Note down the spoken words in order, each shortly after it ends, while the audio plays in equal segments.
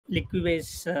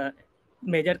Liquibase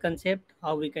major concept,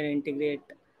 how we can integrate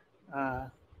uh,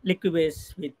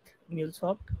 Liquibase with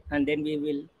MuleSoft, and then we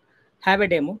will have a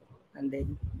demo, and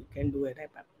then we can do a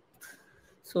wrap up.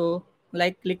 So,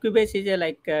 like Liquibase is a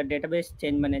database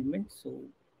change management. So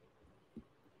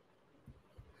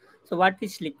what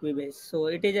is Liquibase? So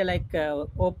it is a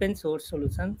open source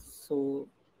solution. So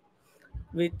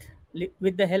with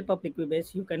with the help of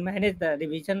Liquibase, you can manage the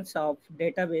revisions of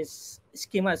database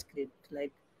schema script.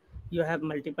 Like you have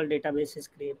multiple database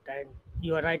script and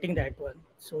you are writing that one.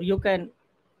 So you can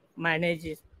manage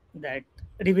that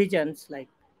revisions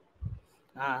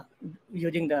uh,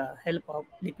 using the help of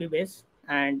Liquibase,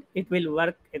 and it will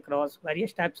work across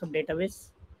various types of database,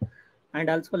 and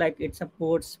also like it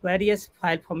supports various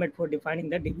file format for defining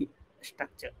the DB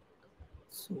structure.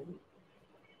 So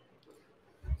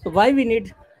so why we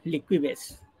need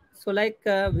Liquibase? So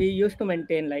we used to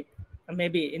maintain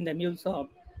maybe in the MuleSoft,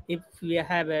 if we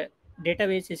have a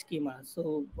database schema.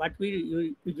 So what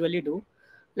we usually do,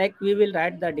 like we will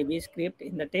write the DB script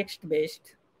in the text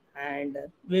based, and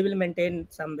we will maintain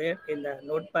somewhere in the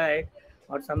notepad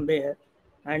or somewhere,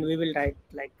 and we will write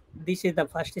like this is the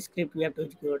first script we have to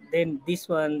execute, then this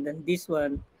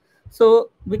one. So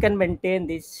we can maintain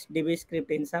this DB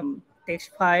script in some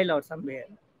text file or somewhere,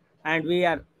 and we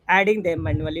are adding them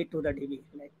manually to the DB.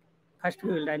 Like first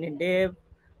we will run in dev,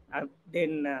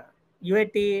 then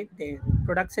UAT, then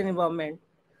production environment.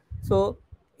 So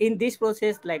in this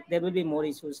process, like there will be more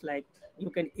issues. Like you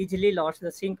can easily lose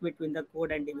the sync between the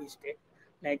code and DB state.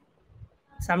 Like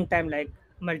sometime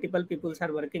multiple peoples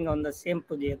are working on the same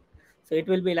project, so it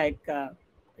will be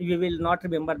you will not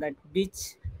remember that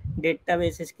which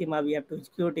database schema we have to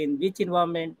execute in which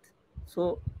environment.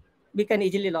 So we can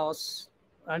easily lose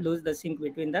the sync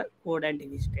between the code and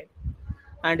DB state,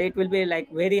 and it will be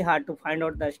like very hard to find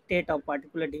out the state of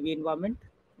particular DB environment.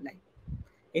 Like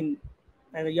in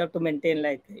and you have to maintain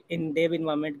like in dev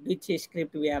environment which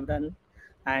script we have done,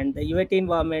 and the UAT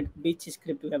environment which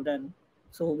script we have done.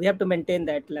 So we have to maintain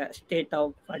that state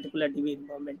of particular DB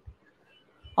environment,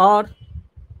 or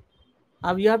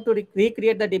you have to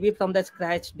recreate the DB from the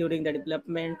scratch during the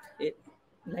development.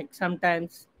 Like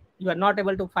sometimes you are not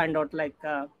able to find out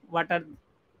what are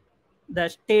the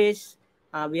stage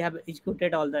we have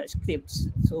executed all the scripts.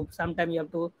 So sometimes you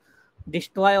have to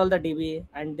destroy all the DB,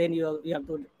 and then you have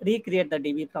to recreate the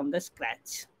DB from the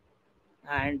scratch.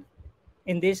 And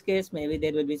in this case, maybe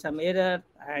there will be some error,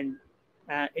 and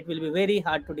it will be very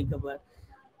hard to recover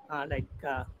uh, like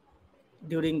uh,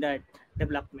 during that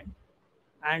development.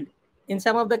 And in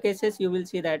some of the cases, you will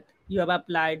see that you have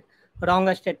applied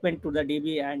wrong statement to the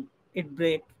DB and it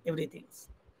break everything.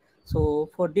 So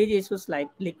for these issues, like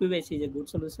Liquibase is a good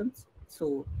solution.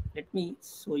 So let me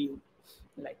show you.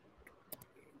 Like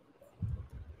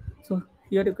so,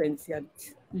 here you can see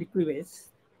Liquibase,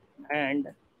 and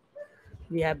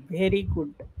we have very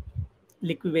good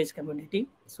Liquibase community.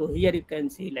 So here you can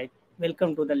see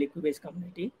welcome to the Liquibase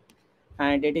community,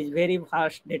 and it is very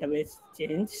fast database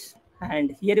change.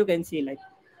 And here you can see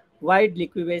wide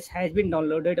Liquibase has been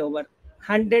downloaded over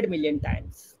 100 million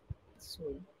times. So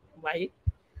why?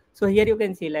 So here you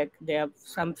can see they have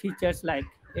some features like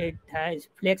it has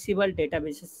flexible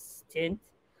databases change.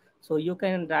 So you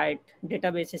can write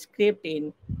database script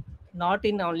in not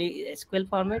in only SQL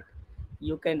format.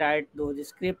 You can write those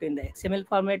script in the XML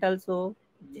format also,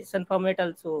 JSON format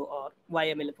also, or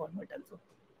YML format also.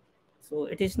 So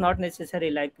it is not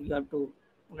necessary like you have to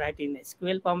write in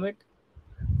SQL format.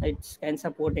 It can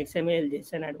support XML,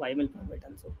 JSON, and YML format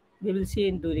also. We will see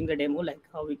in during the demo like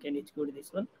how we can execute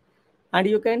this one, and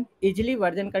you can easily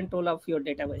version control of your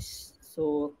database.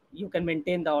 So you can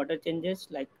maintain the order changes.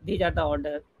 Like these are the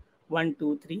order 1,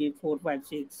 2, 3, 4, 5,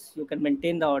 6. You can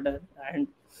maintain the order, and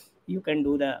you can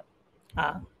do the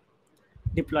uh,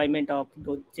 deployment of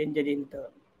those changes in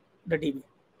the DB.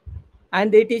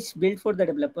 And it is built for the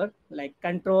developer. Like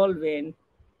control when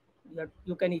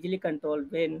you can easily control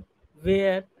when,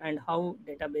 where, and how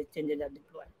database changes are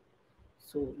deployed.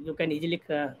 So you can easily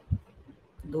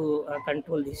do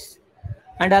control this.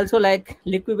 And also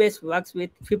Liquibase works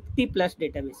with 50 plus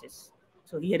databases.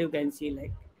 So here you can see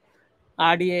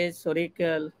RDS,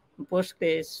 Oracle,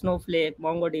 Postgres, Snowflake,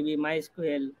 MongoDB,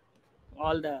 MySQL,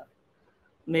 all the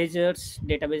measures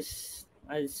database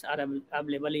are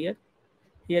available here.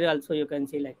 Here also you can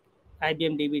see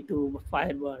IBM DB2,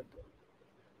 Firebird,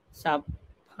 SAP,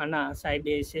 HANA,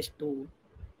 Sybase, S2,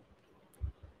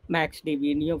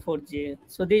 MaxDB, Neo4j.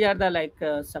 So these are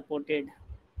the supported.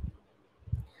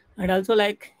 And also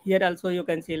here also you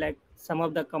can see some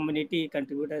of the community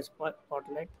contributors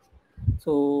spotlight.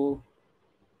 So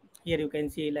here you can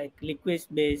see Liquibase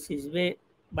base is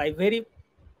by very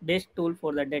best tool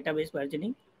for the database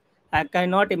versioning. I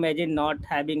cannot imagine not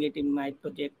having it in my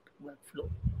project workflow.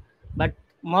 But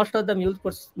most of the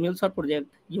MuleSoft project,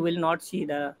 you will not see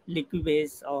the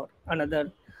Liquibase or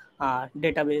another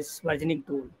database versioning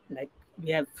tool. Like we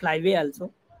have Flyway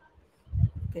also.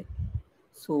 Okay,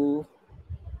 so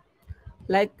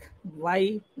like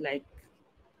why like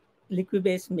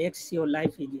Liquibase makes your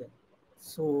life easier.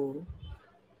 So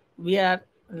we are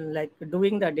like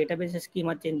doing the database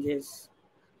schema changes.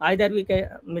 Either we can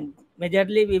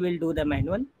majorly we will do the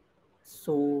manual.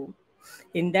 So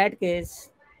in that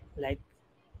case, like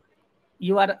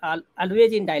you are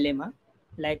always in dilemma,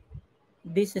 like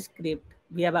this script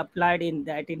we have applied in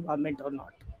that environment or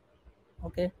not.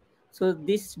 Okay, so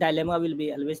this dilemma will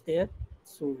be always there.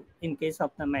 So in case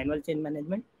of the manual change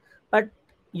management, but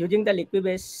using the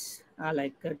Liquibase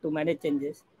to manage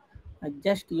changes,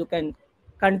 just you can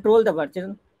control the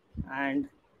version, and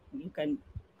you can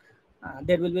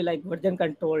there will be like version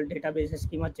control, database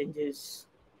schema changes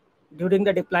during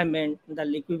the deployment. The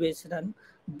Liquibase run,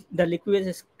 the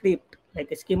Liquibase script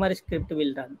like a schema script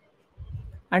will run.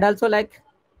 And also like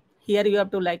here you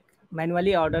have to like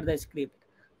manually order the script.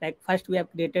 Like first we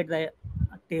have created the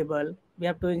table, we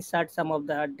have to insert some of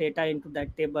the data into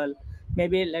that table.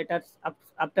 Maybe later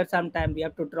after some time we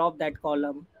have to drop that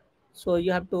column. So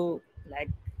you have to like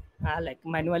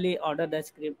manually order the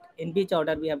script in which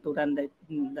order we have to run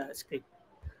the script.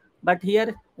 But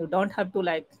here you don't have to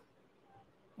like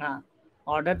uh,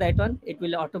 order that one. It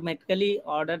will automatically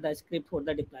order the script for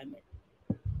the deployment.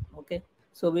 Okay,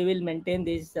 so we will maintain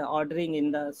this ordering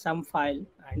in the sum file,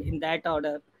 and in that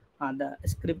order the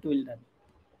script will run.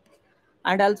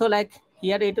 And also like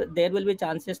here there will be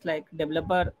chances like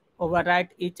developer overwrite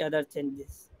each other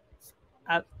changes.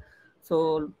 uh,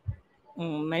 so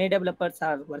many developers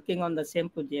are working on the same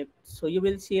project, so you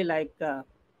will see like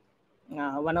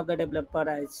one of the developer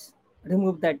has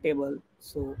removed that table,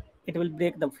 so it will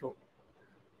break the flow.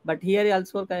 But here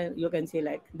also you can see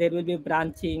like there will be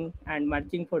branching and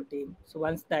merging for team. So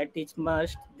once that is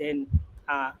merged, then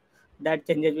uh, that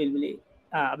changes will be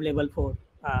available for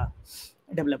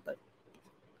developer.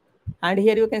 And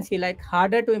here you can see like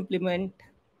harder to implement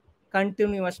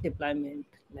continuous deployment.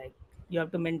 Like you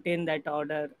have to maintain that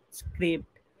order script,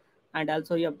 and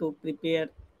also you have to prepare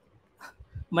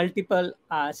multiple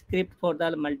script for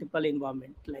the multiple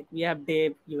environment. Like we have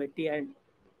dev, UAT,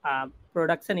 and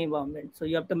production environment. So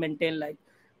you have to maintain like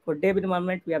for dev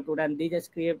environment we have to run this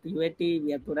script, UAT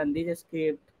we have to run this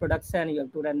script, production you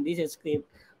have to run this script.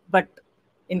 But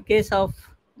in case of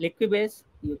Liquibase,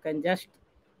 you can just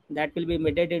that will be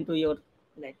embedded into your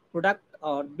like product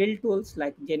or build tools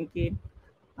like Jenkins.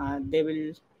 They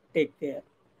will take care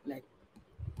like.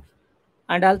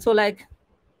 And also like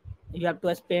you have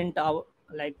to spend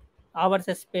like hours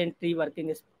spent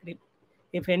reworking a script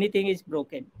if anything is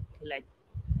broken. Like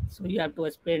so you have to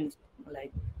spend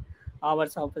like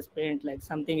hours of spent like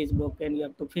something is broken, you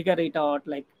have to figure it out,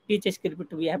 like each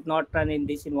script we have not run in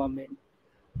this environment.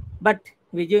 But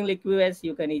using Liquibase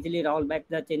you can easily roll back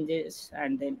the changes,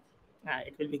 and then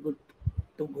it will be good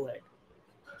to go ahead.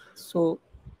 So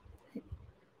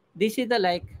this is the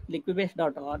like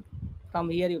liquibase.org. From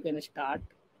here you can start.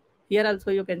 Here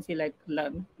also you can see like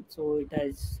learn. So it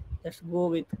has just go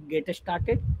with get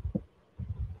started.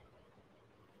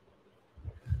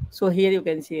 So here you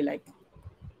can see like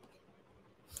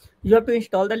you have to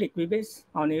install the Liquibase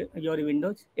on your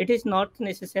Windows. It is not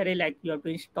necessary like you have to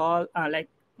install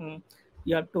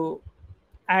you have to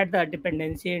add the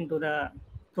dependency into the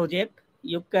project.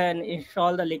 You can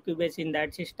install the Liquibase in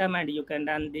that system, and you can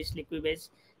run this Liquibase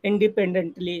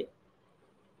independently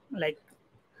like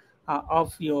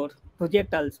of your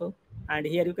project also. And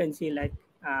here you can see like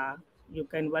you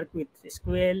can work with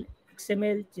SQL,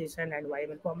 XML, JSON, and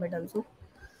YML format also.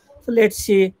 So let's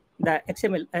see the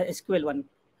XML SQL one.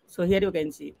 So here you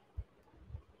can see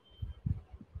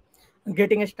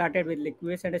getting started with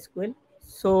Liquibase and SQL.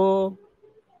 So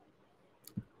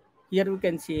here you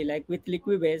can see like with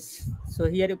Liquibase. So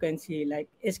here you can see like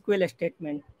SQL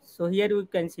statement. So here you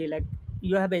can see like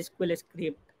you have a SQL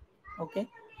script. Okay,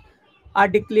 are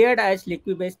declared as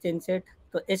Liquibase genset.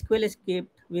 So SQL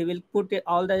script we will put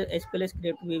all the SQL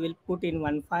script we will put in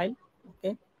one file.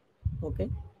 Okay, okay.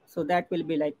 So that will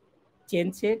be like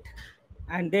genset,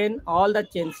 and then all the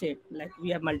genset like we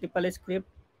have multiple script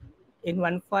in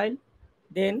one file.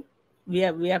 Then we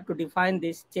have to define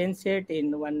this genset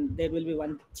in one. There will be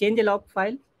one changelog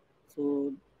file.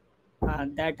 So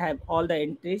that have all the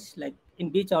entries like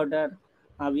in which order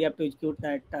we have to execute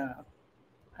that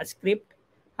a script.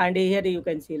 And here you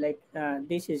can see like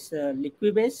this is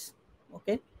Liquibase.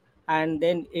 Okay, and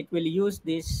then it will use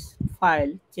this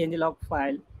file changelog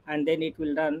file and then it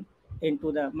will run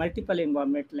into the multiple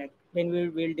environment. Like when we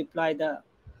will deploy the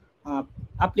uh,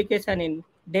 application in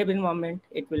dev environment,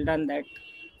 it will run that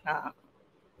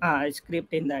uh,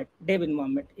 script in that dev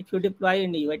environment. If you deploy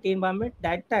in the UAT environment,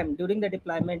 that time during the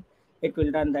deployment, it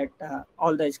will run that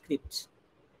all the scripts.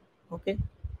 Okay,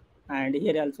 and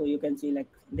here also you can see like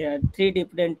there are three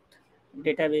different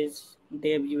database: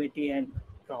 dev, UAT, and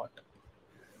prod.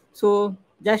 So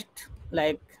just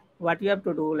like what you have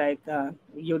to do, like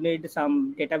you need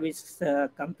some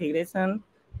database configuration,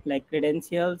 like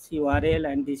credentials,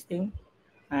 URL, and this thing.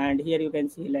 And here you can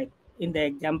see like in the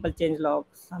example change log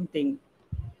something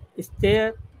is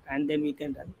there, and then we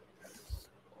can run.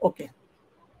 Okay,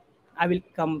 I will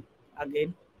come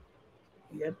again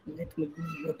here. Let me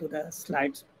go to the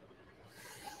slides.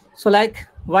 So like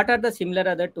what are the similar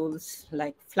other tools?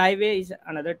 Like Flyway is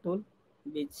another tool,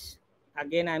 which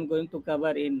again I'm going to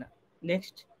cover in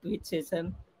next Twitch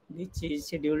session, which is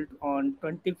scheduled on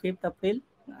 25th April.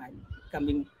 I'm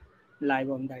coming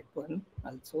live on that one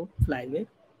also, Flyway.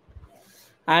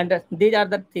 And these are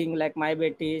the thing like my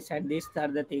betis, and these are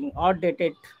the thing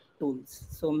outdated tools.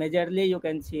 So majorly you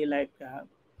can see like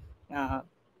uh,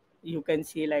 you can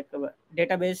see like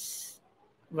database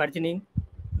versioning.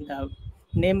 The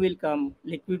name will come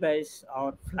Liquibase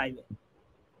or Flyway,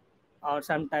 or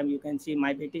sometime you can see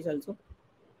my betis also.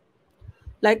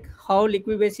 Like how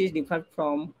Liquibase is different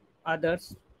from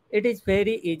others, it is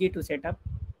very easy to set up.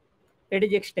 It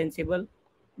is extensible,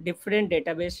 different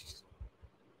database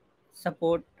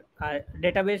support,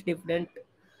 database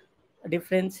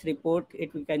difference report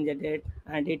it we can generate,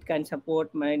 and it can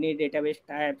support many database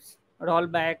types.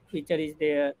 Rollback feature is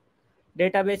there.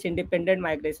 Database independent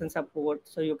migration support,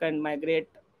 so you can migrate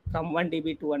from one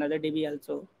DB to another DB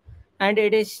also. And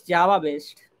it is Java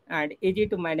based and easy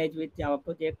to manage with Java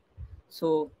project.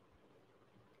 So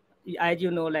as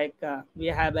you know, like we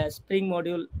have a Spring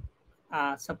module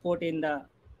support in the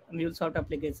MuleSoft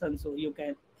application, so you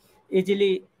can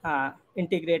easily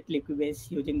integrate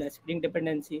Liquibase using the Spring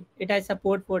dependency. It has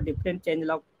support for different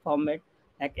changelog format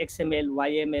like XML,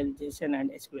 YML, JSON,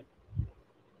 and SQL.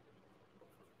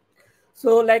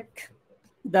 So like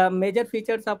the major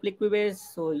features of Liquibase,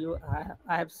 so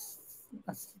I have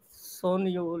shown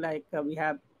you like we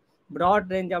have broad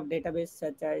range of database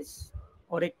such as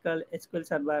Oracle, SQL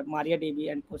Server,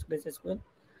 MariaDB, and PostgreSQL.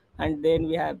 And then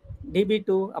we have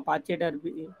DB2, Apache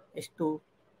Derby, S2.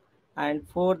 And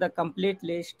for the complete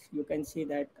list, you can see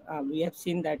that we have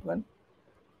seen that one.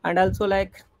 And also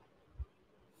like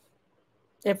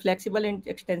a flexible and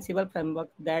extensible framework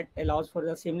that allows for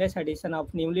the seamless addition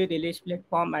of newly released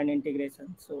platform and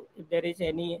integration. So if there is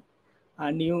any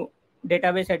new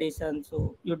database addition,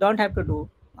 so you don't have to do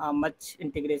much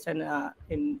integration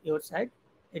in your side.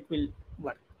 It will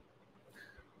work,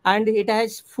 and it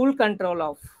has full control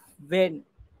of when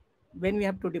we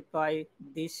have to deploy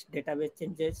these database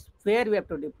changes, where we have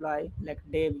to deploy, like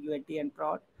dev, UAT, and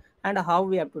prod, and how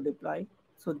we have to deploy.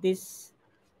 So this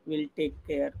will take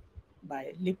care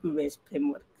by Liquibase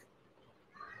framework.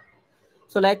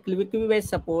 So like Liquibase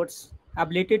supports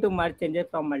ability to merge changes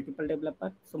from multiple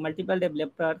developers. So multiple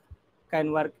developer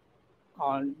can work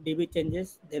on DB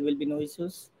changes. There will be no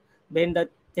issues. When the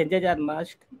changes are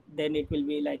merged, then it will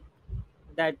be like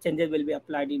that changes will be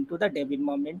applied into the dev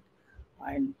environment.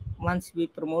 And once we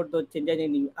promote those changes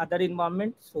in other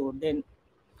environment, so then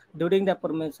during the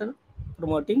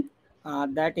promoting,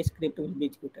 that script will be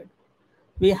executed.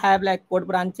 We have like code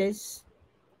branches,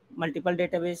 multiple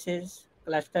databases,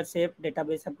 cluster shape,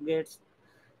 database upgrades,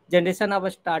 generation of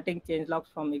a starting change logs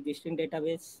from existing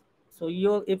database. So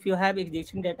you, if you have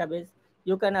existing database,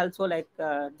 you can also like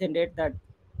generate that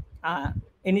uh,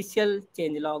 initial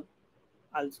change log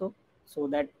also, so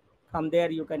that from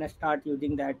there you can start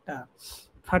using that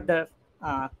further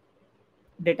uh,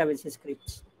 database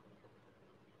scripts.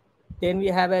 Then we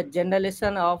have a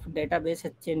generation of database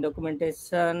chain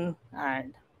documentation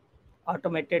and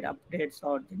automated updates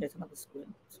or generation of SQL.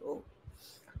 So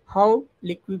how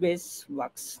Liquibase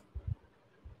works.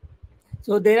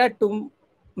 So there are two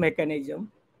mechanisms.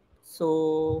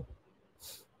 So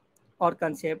or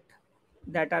concept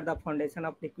that are the foundation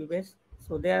of Liquibase.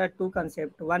 So there are two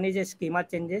concepts. One is a schema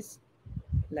changes,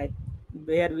 like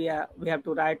where we have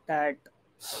to write that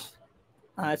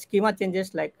schema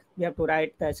changes, like we have to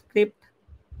write the script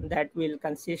that will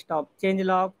consist of change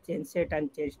log, change set,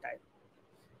 and change type,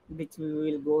 which we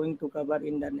will going to cover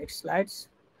in the next slides.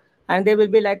 And there will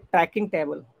be like tracking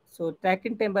table. So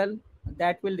tracking table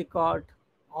that will record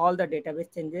all the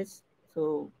database changes.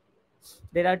 So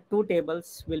there are two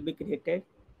tables will be created.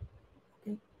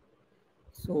 Okay.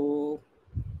 So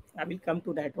I will come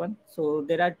to that one. So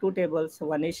there are two tables.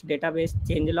 One is database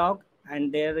change log,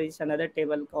 and there is another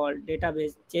table called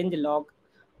database change log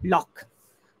lock.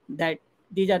 That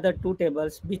these are the two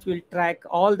tables which will track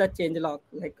all the change log,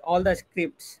 like all the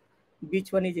scripts,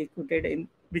 which one is executed in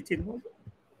which involve.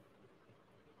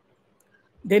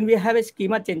 Then we have a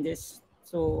schema changes.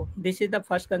 So this is the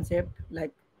first concept.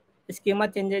 Like schema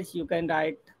changes, you can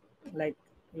write like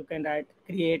you can write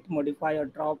create, modify, or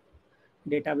drop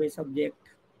database object.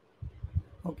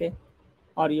 Okay,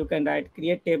 or you can write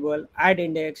create table, add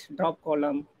index, drop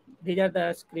column. These are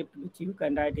the script which you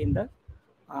can write in the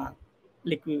uh,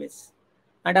 Liquibase.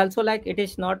 And also, like, it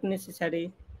is not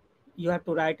necessary you have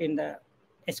to write in the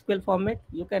SQL format.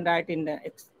 You can write in the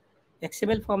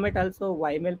XML format also,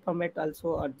 YML format also,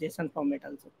 or JSON format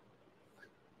also.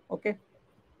 Okay,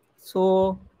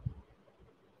 so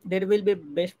there will be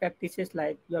best practices,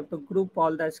 like you have to group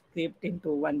all the script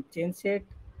into one change set,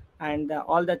 and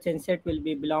all the change set will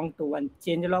be belong to one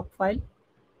change log file.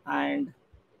 And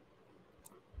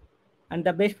and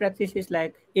the best practice is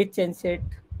like each change set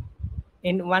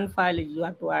in one file you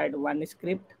have to add one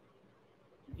script.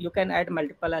 You can add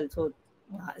multiple also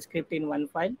script in one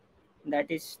file. That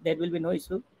is, there will be no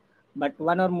issue, but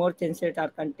one or more change set are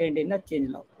contained in a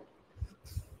change log.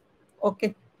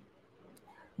 Okay,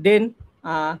 then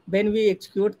when we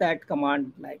execute that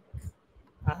command, like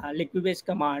Liquibase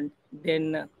command,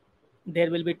 then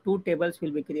there will be two tables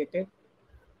will be created.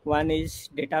 One is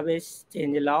database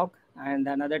change log, and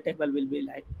another table will be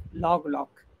like log lock.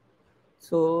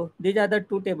 So these are the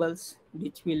two tables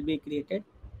which will be created.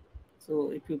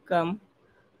 So if you come,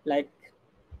 like,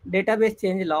 database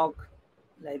change log,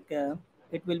 like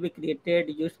it will be created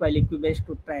used by Liquibase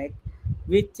to track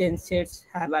which change sets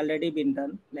have already been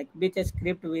done, like which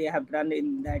script we have run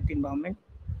in that environment.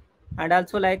 And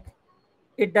also, like,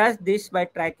 it does this by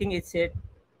tracking its set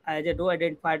as a row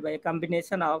identified by a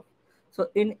combination of. So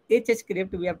in each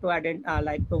script we have to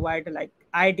like provide like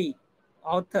ID,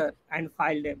 author, and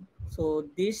file name. So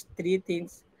these three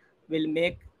things will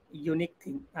make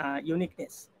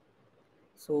uniqueness.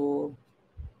 So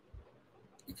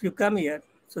if you come here,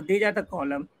 so these are the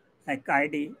column, like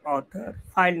ID, author,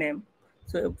 file name.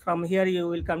 So from here you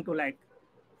will come to like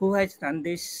who has run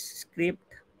this script,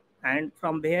 and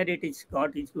from where it is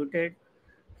got executed.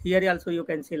 Here also you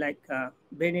can see like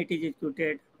when it is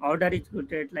executed, order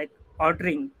executed, like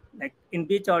ordering, like in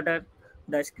which order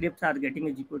the scripts are getting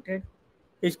executed,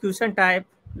 execution type,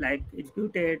 like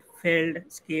executed, failed,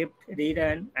 skipped,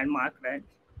 rerun, and mark run.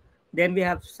 Then we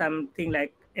have something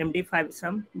like MD5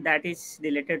 sum that is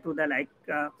related to the like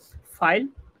file,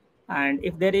 and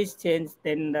if there is change,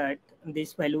 then that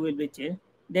this value will be changed.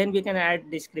 Then we can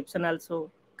add description also,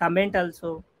 comment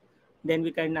also. Then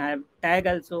we can have tag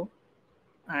also,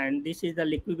 and this is the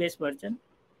Liquibase version.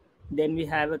 Then we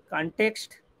have a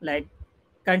context, like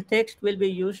context will be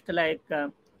used like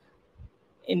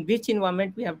in which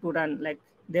environment we have to run. Like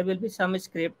there will be some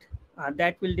script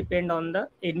that will depend on the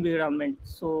environment,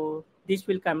 so this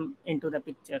will come into the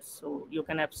picture. So you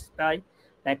can have specify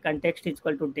like context is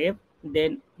equal to dev,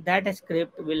 then that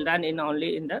script will run in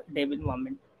only in the dev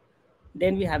environment.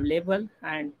 Then we have label,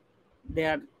 and they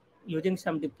are using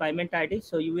some deployment ID.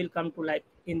 So you will come to like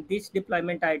in this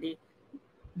deployment ID,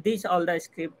 these all the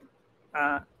script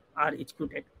are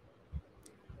executed.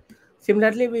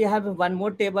 Similarly, we have one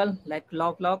more table like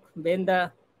log log. When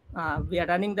the we are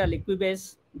running the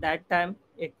Liquibase, that time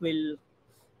it will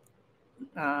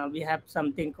we have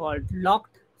something called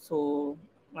locked. So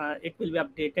it will be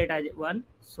updated as one.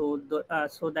 So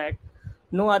so that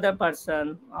no other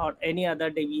person or any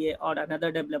other DBA or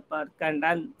another developer can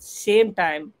run same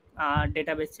time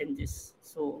database changes.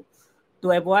 So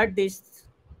to avoid this,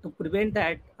 to prevent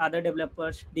that other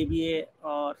developers, DBA,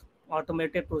 or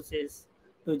automated process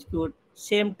to execute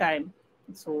same time.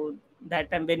 So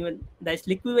that time when the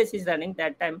Liquibase is running,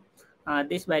 that time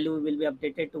this value will be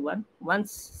updated to 1.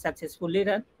 Once successfully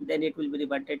run, then it will be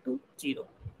reverted to 0.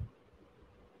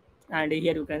 And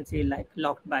here you can see like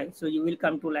locked by. So you will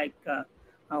come to like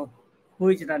uh, who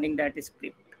is running that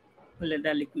script, the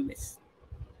Liquibase.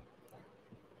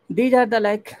 These are the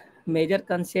like major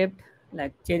concept,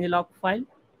 like change log file.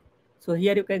 So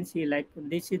here you can see like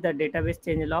this is the database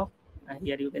change log.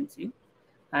 Here you can see,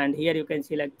 and here you can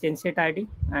see like change set ID,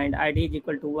 and ID is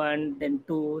equal to 1, then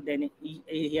 2, then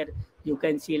here you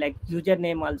can see like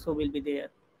username also will be there.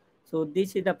 So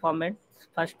this is the format.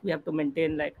 First we have to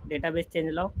maintain like database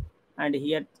change log, and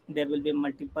here there will be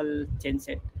multiple change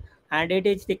set, and it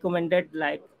is recommended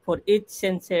like for each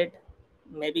change set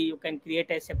maybe you can create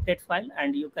a separate file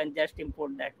and you can just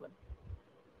import that one.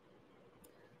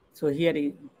 So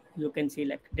here you can see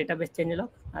like database changelog.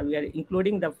 We are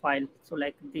including the file. So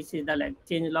like this is the like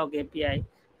changelog API,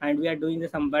 and we are doing the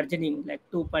some versioning like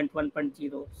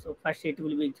 2.1.0. So first it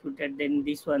will be executed, then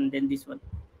this one, then this one.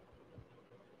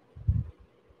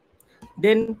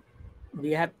 Then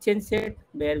we have change set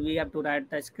where we have to write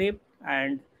the script,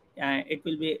 and it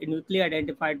will be uniquely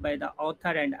identified by the author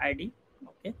and ID.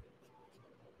 Okay.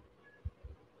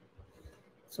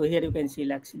 So here you can see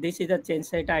like this is the change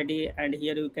set ID, and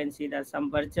here you can see that some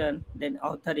version. Then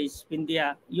author is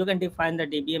India. You can define the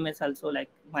DBMS also like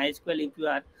MySQL if you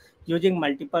are using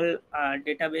multiple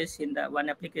database in the one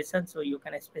application. So you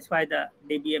can specify the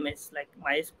DBMS like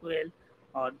MySQL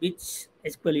or which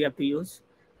SQL you have to use.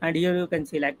 And here you can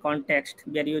see like context.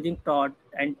 We are using prod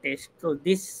and test. So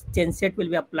this change set will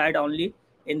be applied only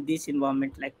in this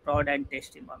environment like prod and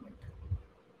test environment.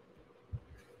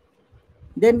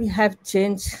 Then we have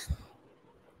change.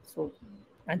 So,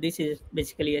 and this is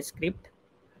basically a script.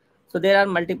 So there are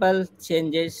multiple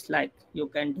changes like you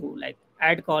can do like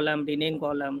add column, rename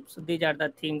column. So these are the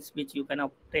things which you can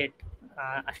operate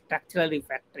a structural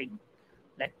refactoring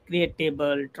like create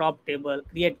table, drop table,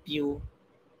 create view,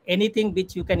 anything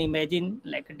which you can imagine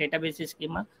like a database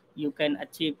schema you can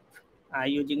achieve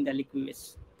using the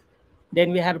Liquibase.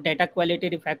 Then we have data quality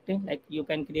refactoring, like you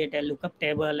can create a lookup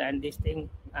table and this thing,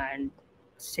 and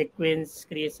sequence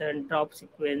creation, drop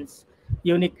sequence,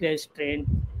 unique constraint,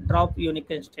 drop unique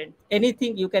constraint,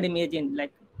 anything you can imagine,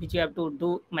 like which you have to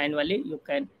do manually, you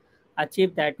can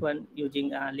achieve that one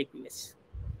using Liquibase.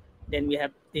 Then we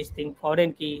have this thing,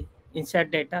 foreign key,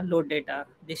 insert data, load data.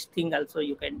 This thing also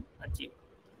you can achieve.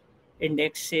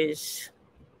 Indexes.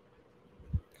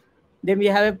 Then we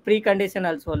have a precondition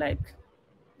also, like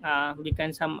we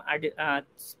can some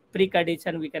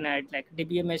precondition we can add like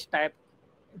DBMS type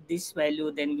this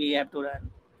value, then we have to run.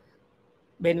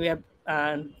 When we have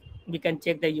we can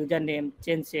check the username,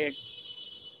 change it.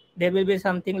 There will be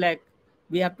something like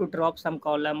we have to drop some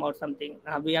column or something.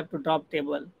 We have to drop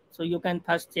table. So you can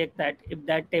first check that if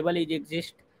that table is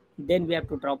exist, then we have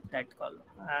to drop that column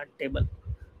table.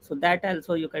 So that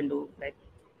also you can do like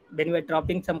when we are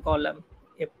dropping some column.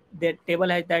 If the table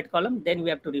has that column, then we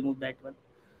have to remove that one.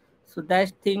 So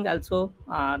that thing also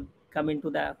come into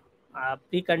the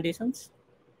preconditions.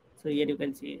 So here you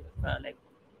can see like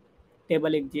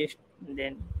table exists,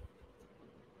 then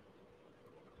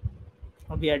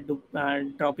we are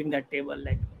dropping that table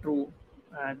like true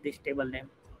this table name.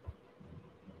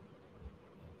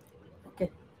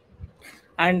 Okay,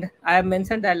 and I have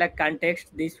mentioned that like context,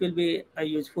 this will be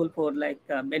useful for like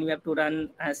when we have to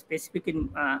run a specific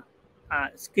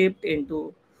script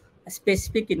into a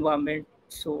specific environment.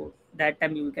 So that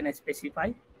time you can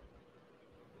specify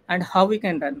and how we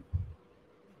can run.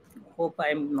 Hope I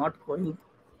am not going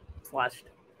fast.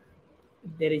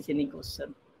 If there is any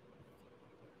question,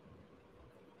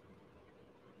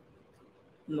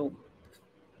 no.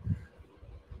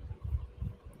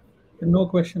 No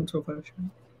questions so far, Shyam.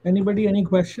 Anybody, any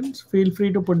questions? Feel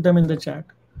free to put them in the chat.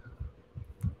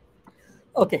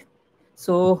 Okay,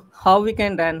 so how we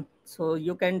can run? So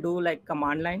you can do like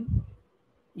command line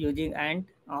using ant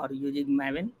or using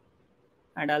maven,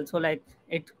 and also like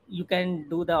it you can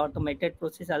do the automated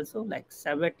process also like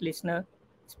servlet listener,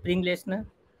 spring listener,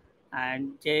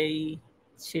 and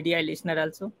JCDI listener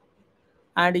also.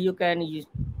 And you can use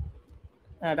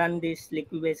run this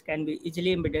Liquibase can be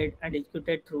easily embedded and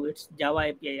executed through its Java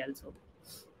API also.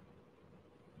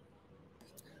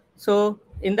 So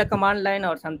in the command line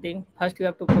or something, first you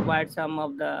have to provide some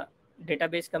of the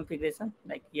database configuration.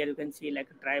 Like here you can see like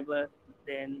a driver,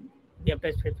 then we have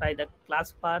to specify the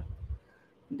class path,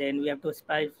 then we have to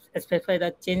specify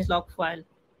the changelog file,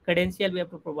 credential we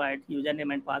have to provide,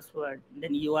 username and password,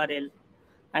 then URL,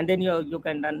 and then you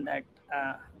can run that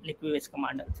Liquibase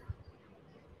command also.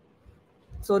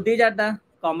 So these are the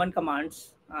common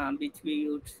commands which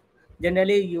we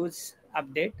generally use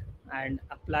update and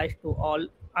applies to all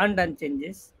undone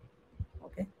changes.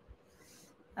 Okay,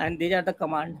 and these are the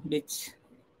command which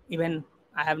even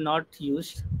I have not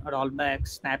used: rollback,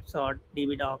 snapshot,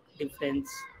 dbdoc,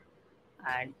 difference,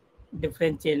 and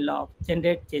different chain log,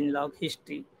 generate chain log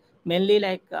history. Mainly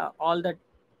like all the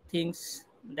things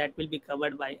that will be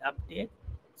covered by update.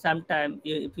 Sometime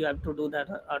if you have to do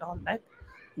the rollback,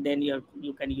 then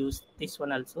you can use this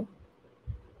one also.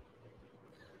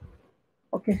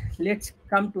 Okay, let's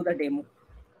come to the demo.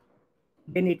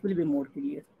 Then it will be more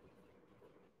clear.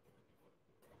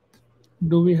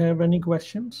 Do we have any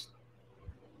questions?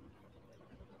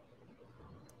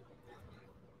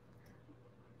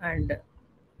 And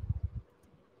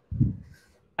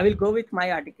I will go with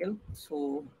my article.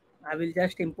 So I will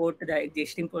just import the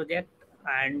existing project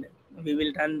and we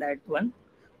will run that one.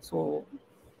 So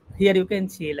here you can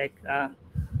see like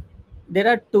there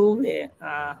are two way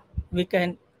we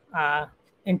can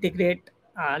integrate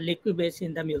Liquibase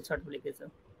in the MuleSoft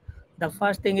application. The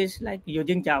first thing is like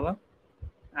using Java,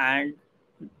 and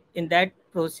in that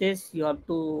process you have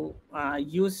to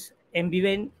use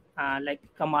ambient like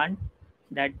command,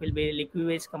 that will be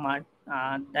Liquibase command,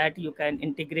 that you can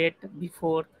integrate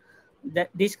before that.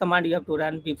 This command you have to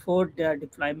run before the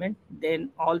deployment, then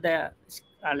all the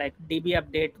like DB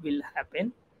update will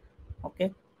happen.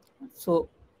 Okay, so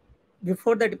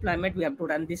before the deployment we have to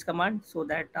run this command so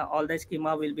that all the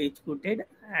schema will be executed,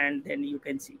 and then you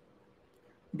can see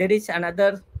there is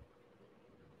another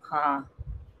uh,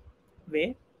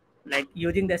 way, like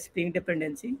using the Spring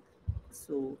dependency.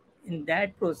 So in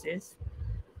that process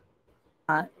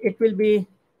it will be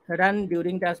run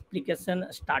during the application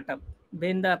startup.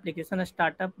 When the application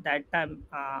startup, that time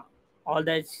all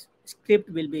the script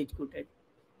will be executed.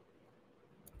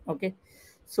 Okay,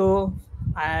 so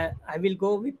I will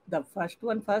go with the first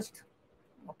one first.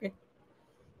 Okay,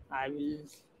 I will.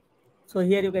 So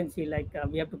here you can see like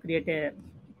we have to create a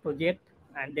project,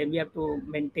 and then we have to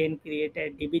maintain, create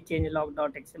a db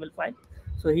changelog.xml file.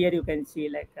 So here you can see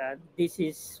like this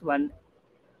is one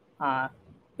uh,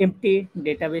 empty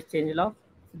database changelog.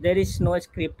 There is no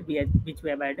script which we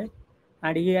have added.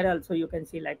 And here also you can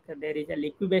see like there is a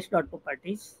liquibase dot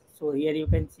properties. So here you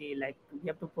can see like we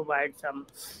have to provide some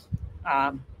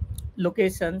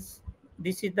locations.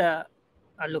 This is the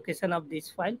location of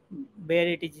this file where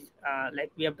it is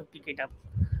like we have to pick it up.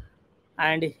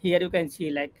 And here you can see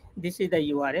like this is the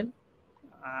URL.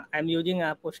 I'm using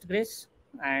a Postgres,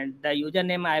 and the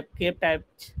username I've kept at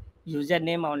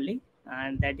username only,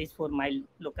 and that is for my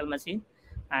local machine.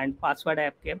 And password I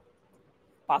have kept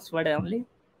password only.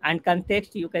 And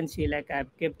context you can see like I've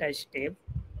kept a step.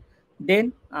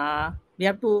 Then we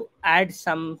have to add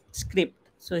some script.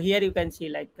 So here you can see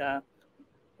like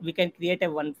we can create a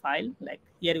one file. Like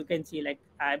here you can see like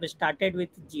I've started with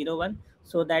 01,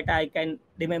 so that I can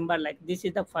remember like this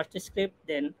is the first script,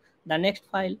 then the next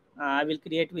file I will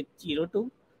create with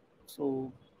 02.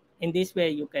 So in this way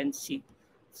you can see.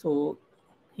 So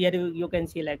here you can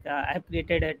see like I have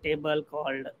created a table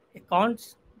called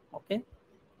accounts. Okay,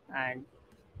 and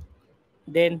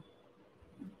then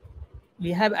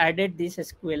we have added this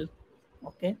SQL.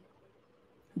 Okay,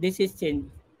 this is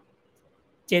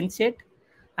change set,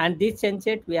 and this change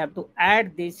set we have to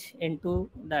add this into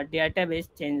the database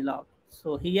change log.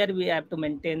 So here we have to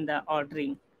maintain the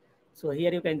ordering. So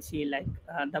here you can see like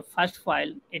the first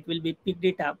file, it will be picked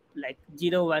it up like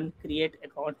 01 create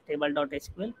account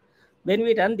table.sql. When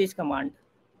we run this command,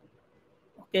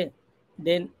 okay,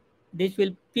 then this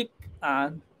will pick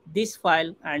this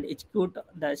file and execute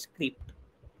the script.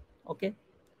 Okay,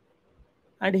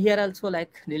 and here also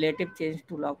like relative change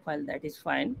to log file, that is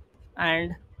fine.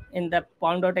 And in the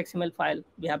pom.xml file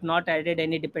we have not added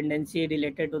any dependency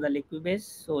related to the Liquibase,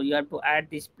 so you have to add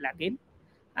this plugin.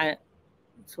 And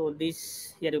so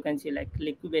this here you can see like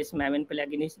Liquibase maven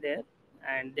plugin is there,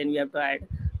 and then we have to add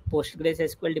Postgres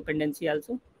SQL dependency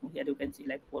also. Here you can see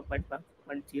like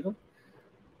 4.1.0.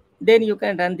 Then you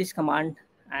can run this command,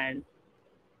 and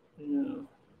mm,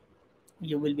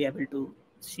 you will be able to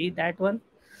see that one.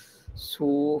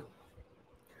 So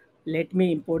let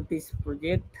me import this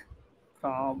project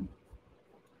from.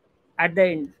 At the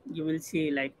end you will see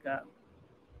like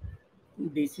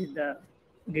this is the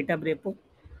GitHub repo.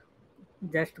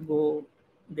 Just go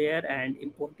there and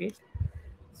import it.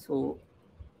 So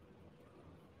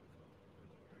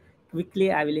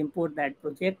quickly I will import that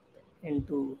project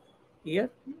into here,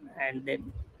 and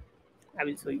then I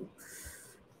will show you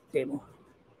demo.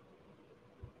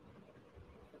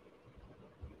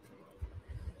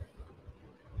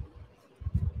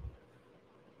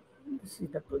 This is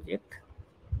the project.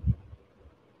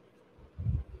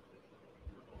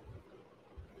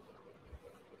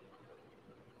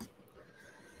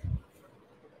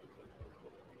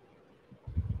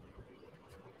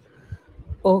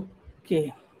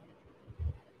 Okay,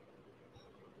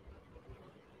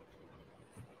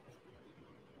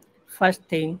 first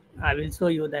thing I will show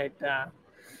you that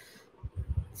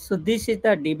so this is the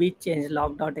db change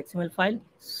log.xml file.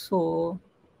 So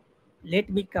let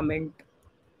me comment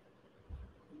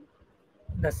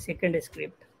the second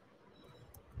script.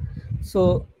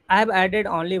 So I have added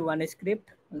only one script,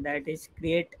 that is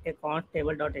create account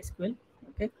table.sql.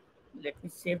 Okay, let me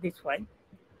save this file.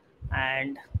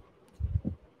 And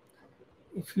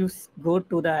if you go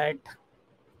to that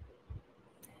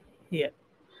here,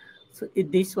 so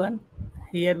this one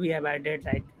here we have added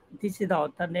like this is the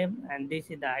author name and this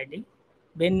is the ID.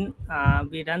 When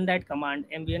we run that command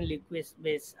ambient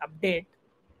liquibase update,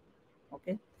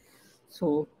 okay,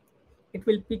 So it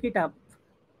will pick it up,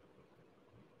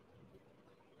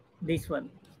 this one,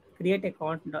 create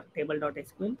account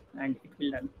table.sql, and it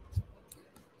will run.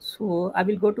 So I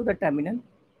will go to the terminal.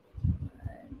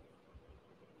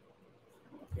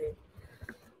 Okay.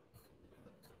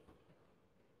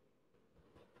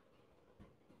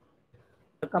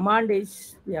 The command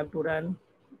is we have to run.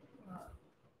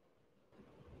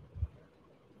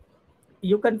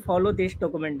 You can follow this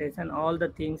documentation, all the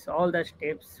things, all the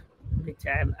steps which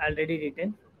I have already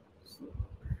written. So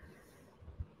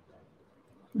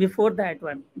before that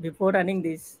one, before running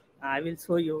this, I will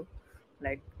show you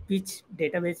like which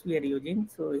database we are using.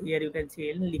 So here you can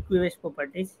see in Liquibase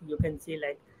properties, you can see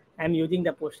like I'm using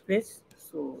the Postgres.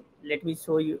 So let me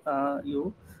show you,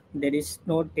 there is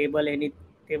no table, any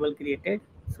table created.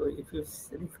 So if you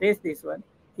refresh this one,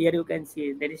 here you can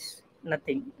see there is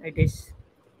nothing, it is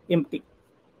empty.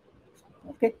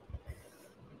 Okay,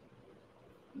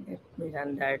 let me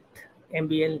run that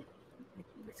mbl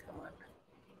this command.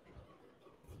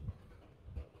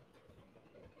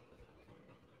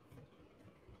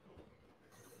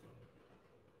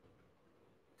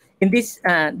 In this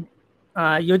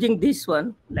using this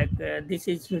one, like this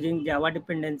is using Java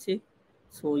dependency.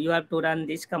 So you have to run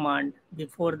this command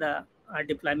before the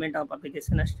deployment of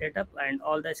application startup, and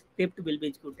all the script will be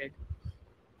executed.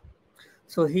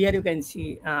 So here you can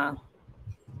see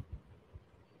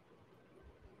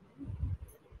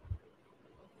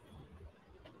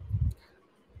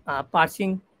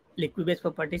parsing Liquibase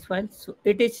properties file. So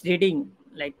it is reading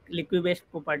like Liquibase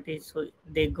properties. So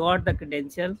they got the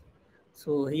credential.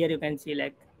 So here you can see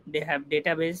like they have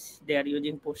database, they are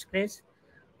using Postgres.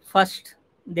 First,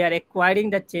 they are acquiring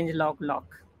the change log lock.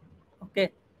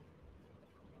 Okay.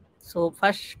 So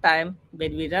first time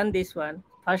when we run this one,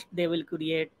 first they will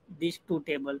create these two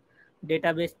table,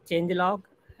 database change log,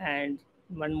 and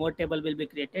one more table will be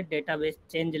created, database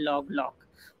change log lock.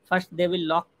 First they will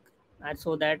lock,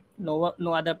 so that no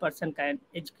other person can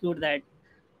execute that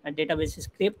database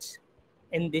scripts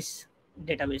in this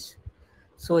database.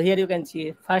 So here you can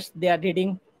see first they are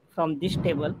reading from this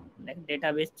table like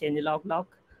database change log lock.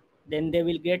 Then they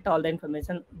will get all the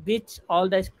information which all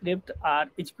the script are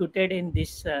executed in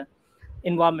this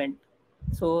environment.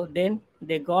 So then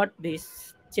they got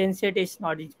this change set is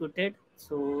not executed.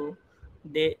 So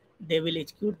they will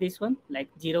execute this one like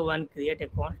 01 create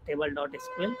account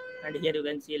table.sql, and here you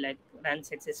can see like ran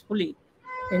successfully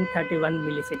in 31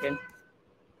 millisecond.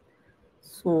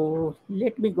 So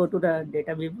let me go to the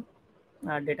database.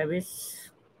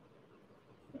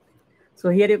 So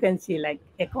here you can see like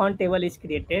account table is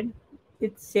created.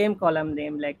 It's same column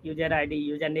name like user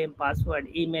ID, username, password,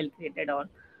 email created on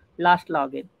last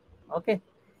login. Okay.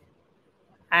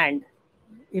 And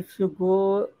if you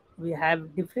go, we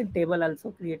have different table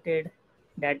also created,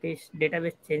 that is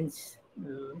database change.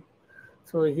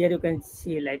 So here you can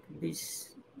see like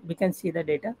this, we can see the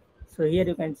data. So here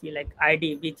you can see like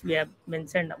ID which we have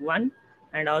mentioned one,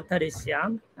 and author is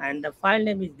Syam, and the file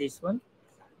name is this one.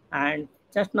 And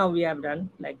just now we have done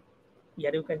like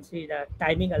here you can see the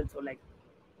timing also, like,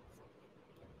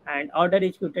 and order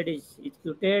executed is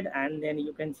executed, and then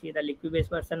you can see the Liquibase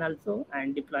version also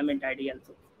and deployment ID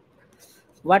also.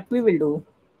 What we will do,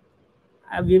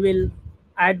 we will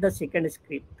add the second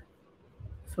script.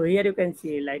 So here you can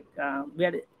see like we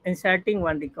are inserting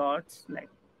one records like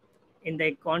in the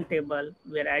account table.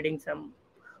 We are adding some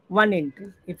one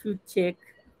entry. If you check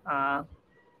uh,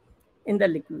 in the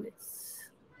Liquibase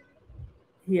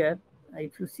here,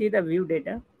 if you see the view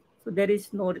data, so there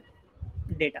is no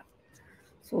data.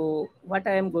 So what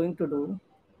I am going to do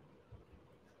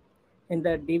in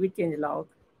the db change log,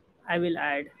 I will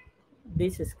add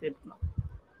this script now.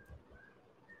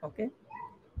 Okay,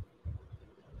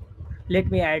 let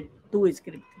me add two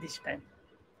scripts this time.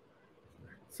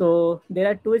 So there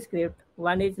are two scripts.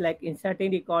 One is like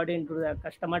inserting record into the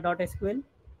customer.sql.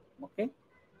 Okay.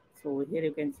 So here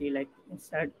you can see like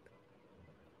insert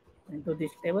into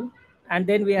this table. And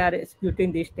then we are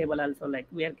executing this table also. Like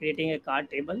we are creating a card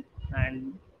table,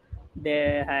 and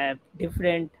they have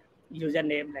different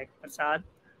username like Prasad,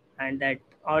 and that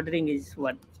ordering is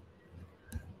one.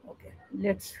 Okay.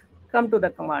 Let's come to the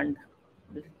command.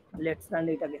 Let's run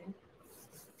it again.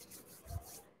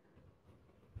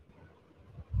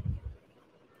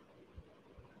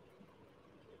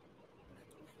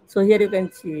 So here you can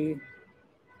see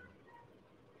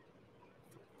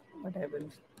what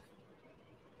happens.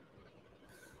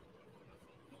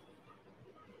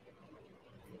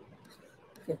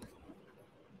 Okay,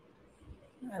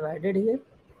 I've added here.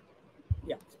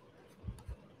 Yeah.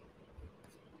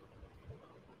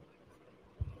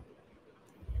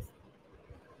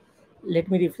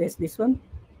 Let me refresh this one.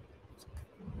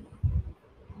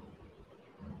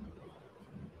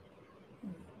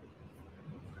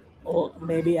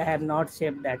 maybe I have not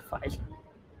saved that file.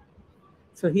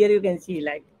 So here you can see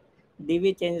like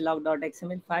db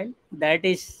changelog.xml file that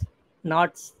is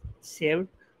not saved.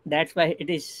 That's why it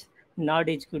is not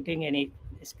executing any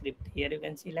script. Here you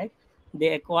can see like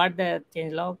they acquired the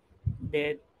changelog,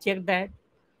 they checked that,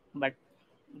 but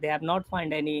they have not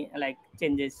found any like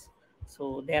changes,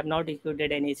 so they have not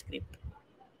executed any script.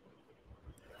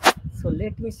 So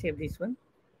let me save this one.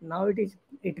 Now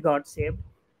it got saved.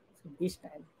 So this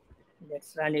time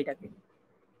let's run it again.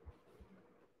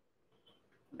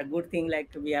 The good thing like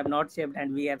we have not saved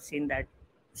and we have seen that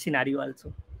scenario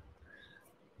also.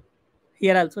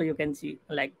 Here also you can see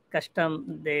like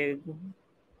custom, they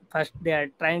first they are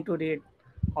trying to read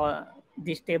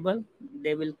this table.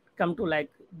 They will come to like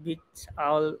which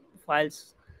all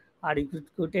files are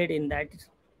executed in that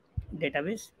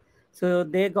database. So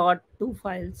they got two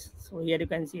files. So here you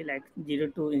can see like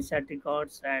 02 insert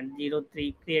records and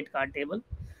 03 create card table.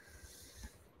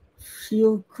 If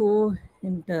you go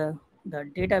in the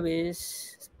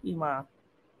database schema,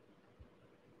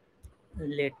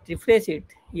 let refresh it.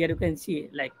 Here you can see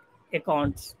like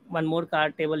accounts, one more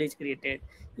card table is created.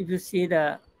 If you see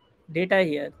the data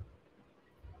here,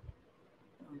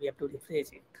 we have to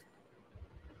refresh it.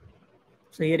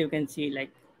 So here you can see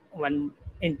like one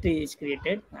entry is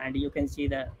created and you can see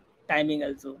the timing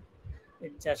also.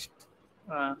 It just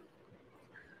uh,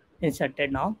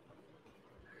 inserted now.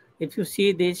 If you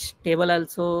see this table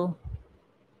also,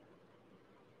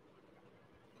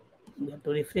 we have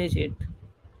to refresh it.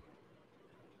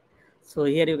 So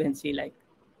here you can see like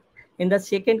in the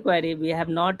second query we have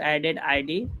not added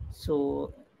id.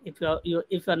 So if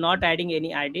you're not adding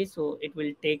any id, so it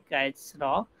will take as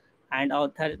raw, and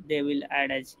author they will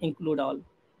add as include all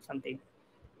something.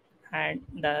 And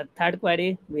the third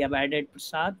query we have added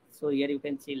prasad. So here you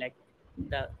can see like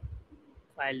the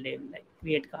file name like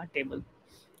create card table,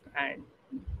 and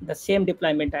the same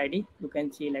deployment id you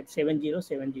can see like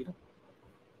 7070.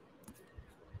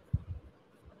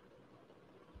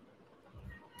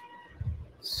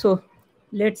 So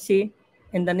let's see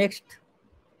in the next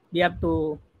we have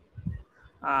to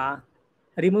uh,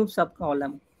 remove sub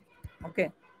column.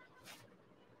 Okay,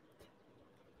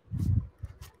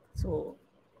 so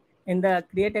in the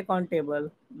create account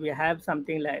table we have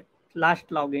something like last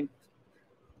login.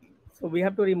 So we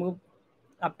have to remove,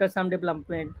 after some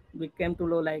development we came to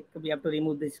know like we have to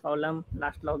remove this column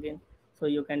last login. So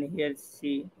you can here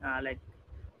see like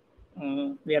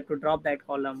we have to drop that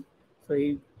column. So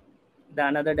the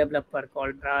another developer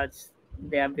called Raj,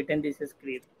 they have written this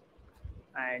script,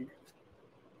 and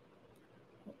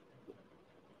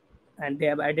they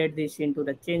have added this into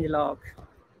the change log,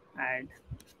 and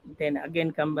then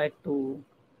again come back to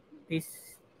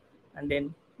this, and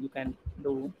then you can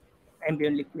do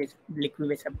ambient liquid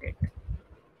update.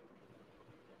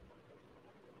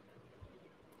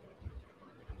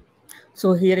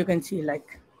 So here you can see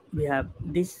like we have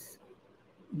this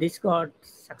got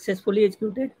successfully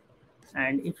executed.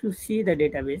 And if you see the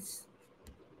database,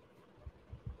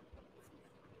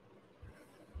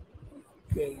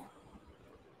 okay,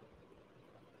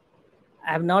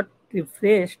 I have not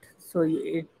refreshed, so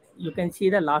you can see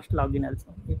the last login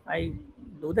also. If I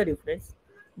do the refresh,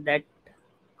 that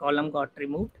column got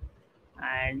removed,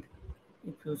 and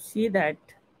if you see that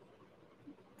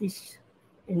this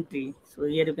entry, so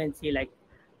here you can see like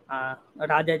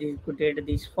Raja executed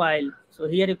this file. So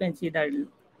here you can see that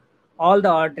all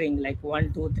the ordering like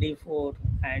 1 2 3 4,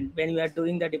 and when you are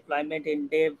doing the deployment in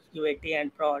dev uat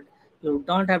and prod, you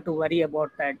don't have to worry about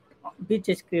that which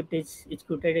script is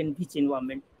executed in which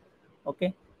environment.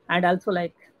 Okay, and also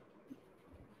like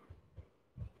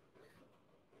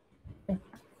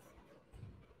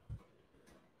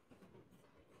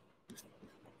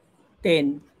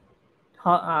 10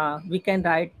 we can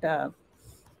write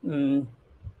mm,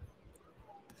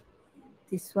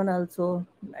 this one also,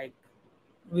 like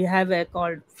we have a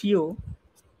called few.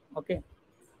 Okay,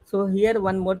 so here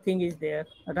one more thing is there,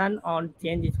 run on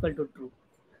change is equal to true.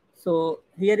 So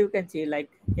here you can see like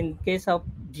in case of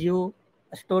view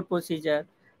stored procedure,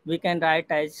 we can write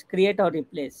as create or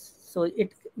replace. So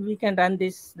it we can run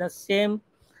this the same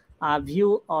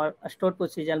view or stored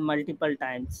procedure multiple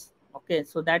times. Okay,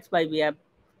 so that's why we have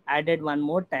added one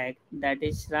more tag, that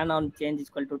is run on change is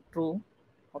equal to true.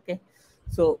 Okay,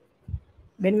 so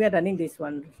when we are running this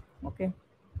one, okay,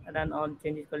 run on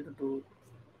change is equal to true,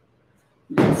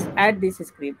 let's add this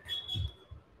script.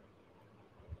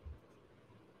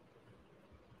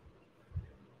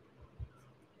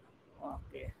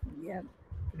 Okay, we have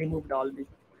removed all this.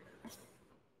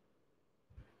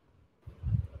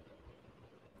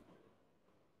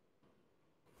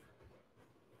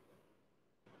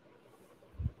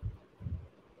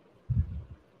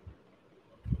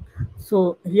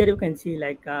 So here you can see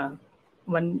like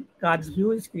one card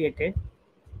view is created.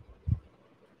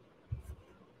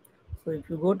 So if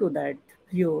you go to that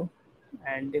view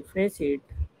and refresh it,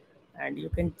 and you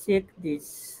can check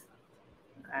this,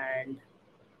 and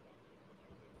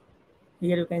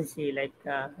here you can see like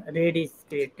red is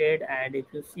created, and if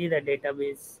you see the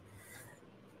database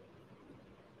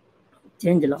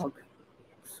change log,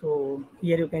 so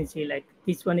here you can see like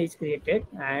this one is created,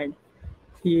 and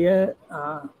here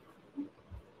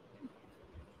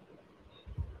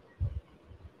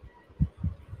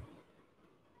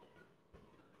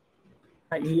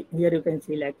here you can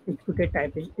see like executed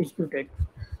type is executed.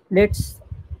 Let's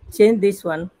change this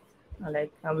one.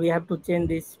 Like we have to change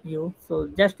this view, so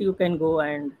just you can go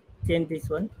and change this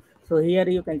one. So here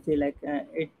you can see like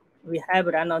it we have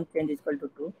run on change is equal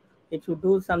to 2. If you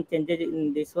do some changes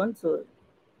in this one, so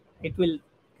it will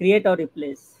create or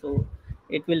replace. So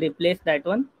it will replace that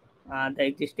one, the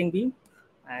existing view.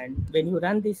 And when you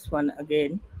run this one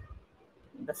again,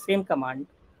 the same command,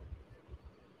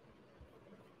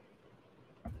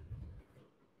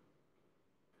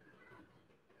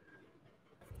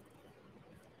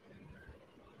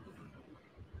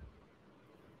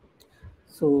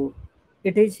 so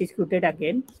it is executed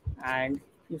again, and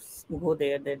you go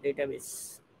there the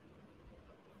database.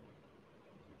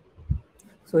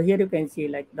 So here you can see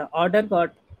like the order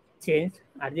got changed.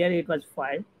 Earlier it was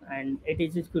 5 and it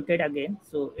is executed again,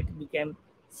 so it became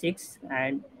 6,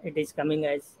 and it is coming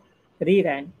as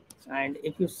rerun. And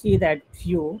if you see that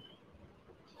view,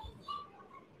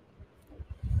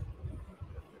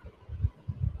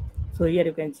 so here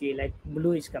you can see like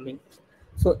blue is coming.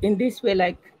 So in this way,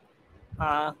 like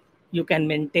uh, you can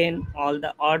maintain all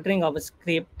the ordering of a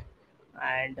script,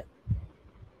 and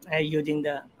using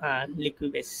the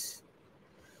Liquibase.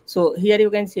 So here you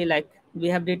can see like we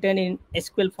have written in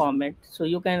SQL format, so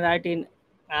you can write in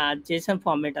JSON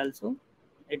format also.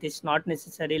 It is not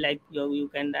necessary like you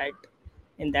can write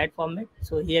in that format.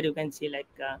 So here you can see like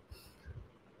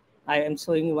I am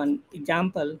showing you one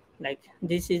example. Like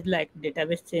this is like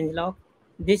database change log.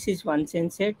 This is one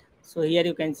change set. So here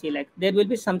you can see like there will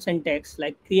be some syntax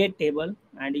like create table,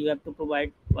 and you have to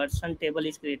provide version table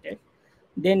is created.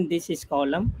 Then this is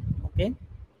column, okay.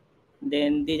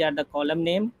 Then these are the column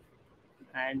name,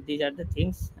 and these are the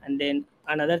things. And then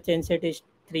another change set is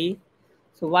 3.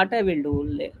 So what I will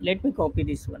do, let me copy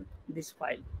this one, this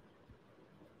file.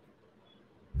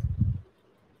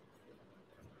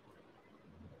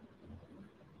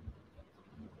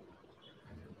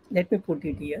 Let me put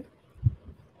it here.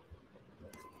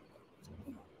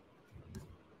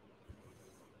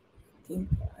 I think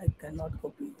I cannot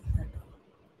copy that.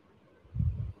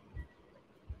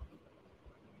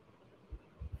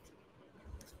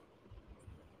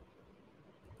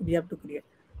 We have to create.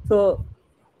 So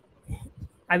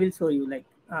I will show you like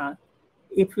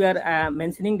if you are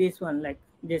mentioning this one like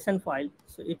JSON file.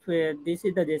 So if this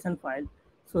is the JSON file,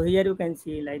 so here you can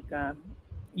see like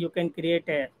you can create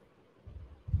a,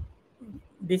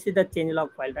 this is the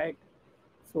changelog file, right?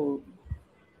 So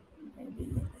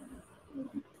maybe,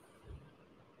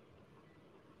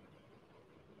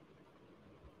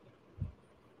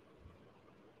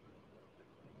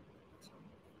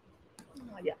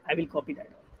 yeah, I will copy that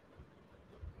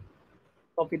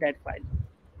file.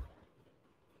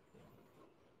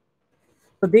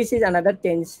 So this is another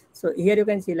change. So here you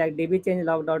can see like db change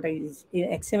log dot is in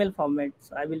XML format.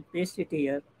 So I will paste it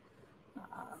here.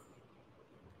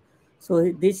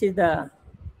 So this is the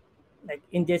like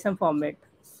in JSON format.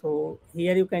 So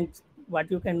here you can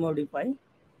what you can modify.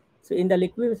 So in the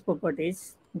Liquibase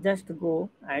properties, just go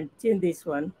and change this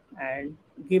one and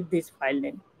give this file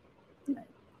name.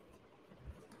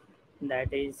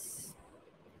 That is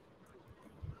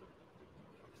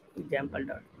example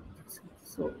dot.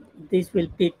 So this will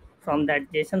pick from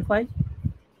that JSON file.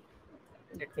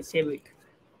 Let me save it.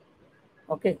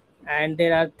 Okay, and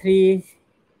there are 3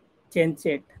 change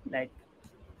set like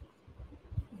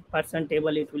person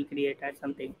table it will create as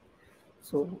something.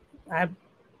 So I have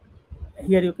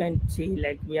here you can see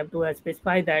like we have to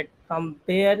specify that from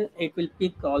where it will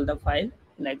pick all the file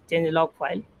like change log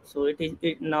file. So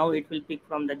now it will pick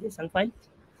from the JSON file.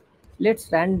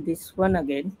 Let's run this one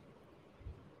again.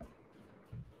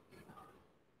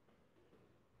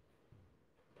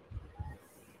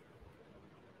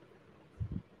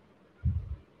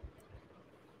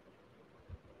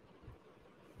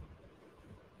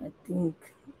 I think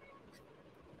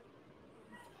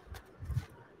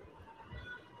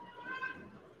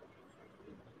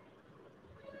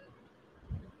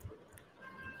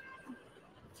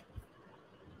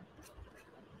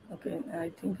okay, I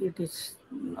think it is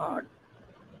not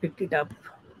picked it up.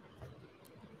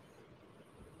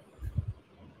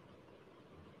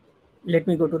 Let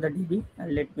me go to the DB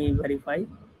and let me verify.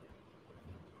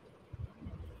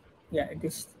 Yeah, it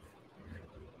is.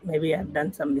 Maybe I've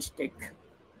done some mistake.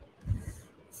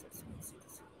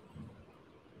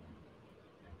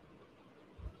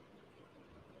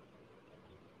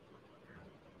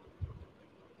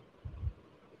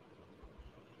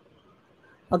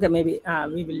 Okay, maybe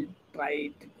we will try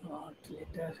it out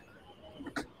later.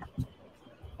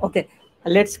 Okay,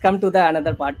 let's come to the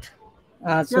another part.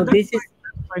 Yeah, So this is,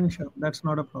 that's fine, sure. That's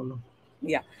not a problem.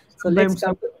 yeah. So let's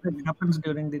Sometimes come to, it happens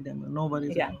during the demo. No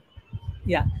worries at yeah, all.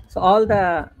 yeah. So all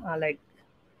the like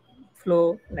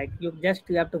flow, like you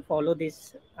have to follow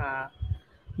this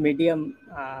medium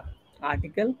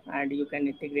article, and you can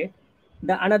integrate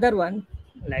the another one,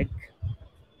 like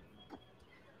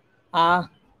uh,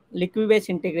 Liquibase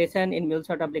integration in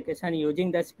MuleSoft application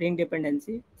using the Spring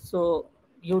dependency. So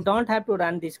you don't have to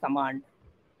run this command.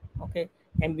 Okay,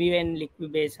 MVN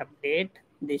Liquibase update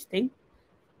this thing.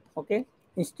 Okay,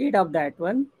 instead of that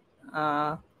one,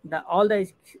 the all the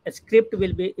script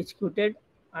will be executed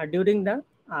during the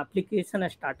application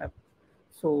startup.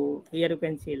 So here you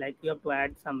can see, like, you have to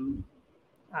add some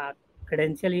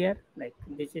credential here, like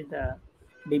this is the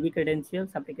DB credentials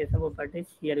application properties.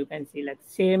 Here you can see, like,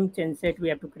 same change set we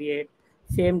have to create,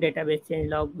 same database change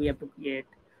log we have to create.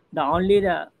 The only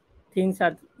the things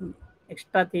are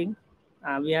extra thing,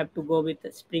 we have to go with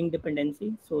Spring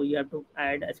dependency, so you have to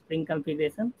add a Spring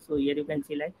configuration. So here you can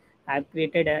see, like, I've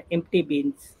created a empty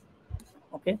beans.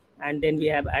 Okay, and then we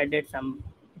have added some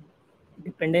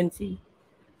dependency.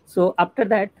 So after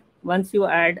that, once you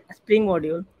add a Spring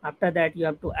module, after that you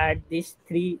have to add these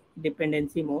three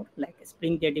dependency more, like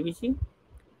Spring JDBC,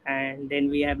 and then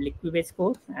we have Liquibase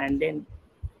core, and then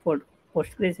for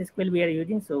PostgreSQL we are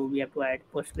using, so we have to add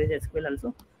PostgreSQL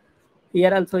also.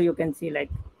 Here also you can see,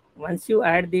 like, once you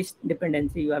add this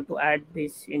dependency, you have to add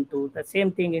this into the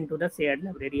same thing into the shared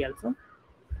library also.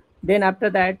 Then after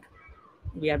that,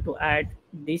 we have to add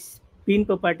this pin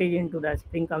property into the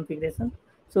Spring configuration.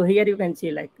 So here you can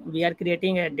see, like, we are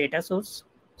creating a data source.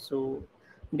 So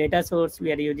data source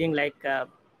we are using, like,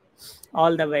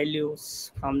 all the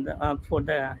values from the for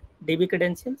the DB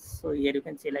credentials. So here you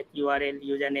can see, like, URL,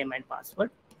 username, and password.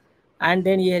 And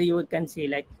then here you can see,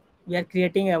 like, we are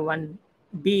creating a one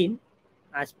bean,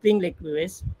 a Spring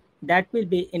Liquibase, that will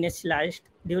be initialized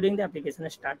during the application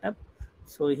startup.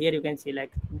 So here you can see,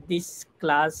 like, this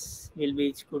class will be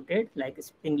executed like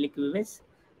Spring Liquibase,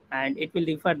 and it will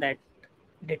refer that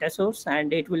data source,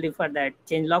 and it will refer that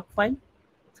changelog file,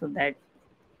 so that,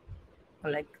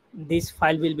 like, this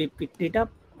file will be picked it up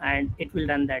and it will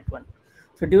run that one.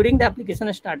 So during the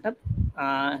application startup,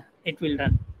 it will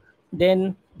run.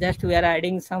 Then just we are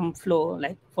adding some flow,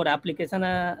 like for application,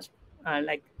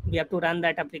 like, we have to run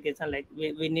that application, like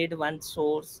we need one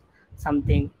source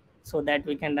something, so that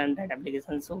we can run that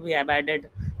application. So we have added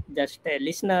just a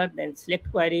listener, then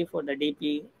select query for the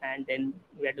DP, and then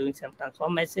we are doing some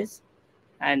transform message,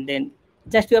 and then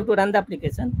just you have to run the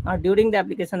application. During the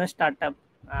application startup,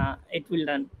 it will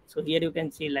run. So here you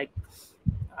can see, like,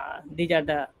 these are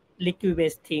the liquid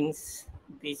based things.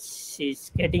 This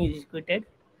is getting executed.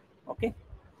 Okay,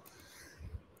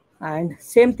 and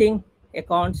same thing,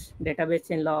 accounts, database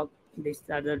and log. These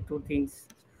are the two things.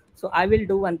 So I will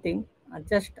do one thing.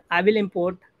 Just I will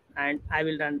import and I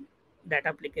will run that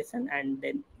application, and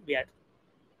then we are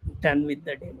done with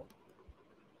the demo.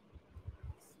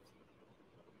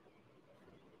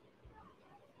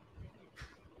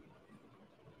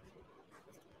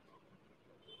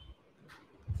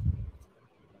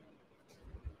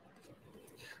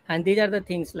 And these are the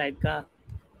things, like,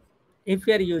 if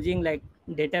you are using, like,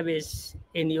 database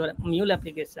in your Mule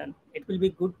application, it will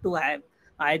be good to have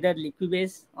either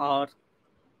Liquibase or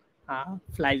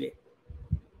Flyway.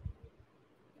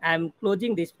 I'm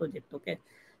closing this project. Okay,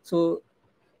 so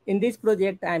in this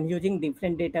project I'm using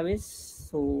different database.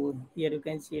 So here you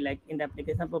can see, like, in the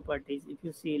application properties, if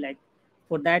you see, like,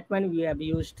 for that one we have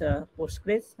used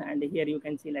Postgres, and here you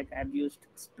can see, like, I've used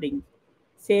Spring.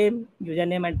 Same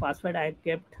username and password I have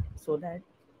kept, so that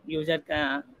user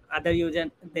other user,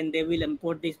 then they will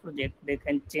import this project, they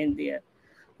can change their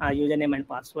username and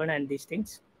password and these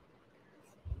things.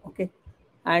 Okay,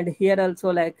 and here also,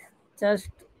 like,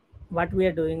 just what we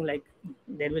are doing, like,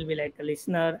 there will be like a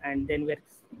listener, and then we're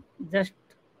just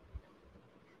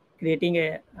creating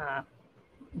a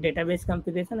database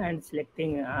configuration and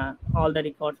selecting all the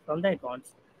records from the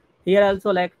accounts. Here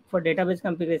also, like, for database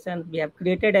configuration, we have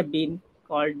created a bean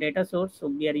called data source. So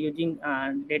we are using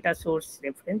data source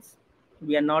reference.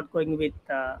 We are not going with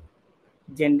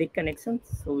generic connections,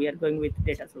 so we are going with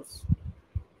data source.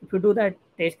 If you do that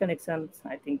test connections,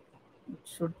 I think it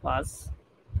should pass.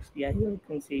 Yeah, here you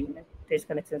can see like test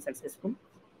connection successful.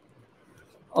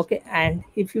 Okay, and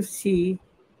if you see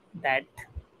that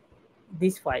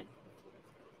this file,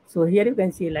 so here you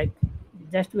can see like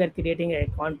just we are creating a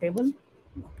account table.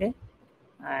 Okay,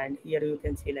 and here you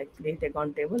can see like create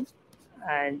account table,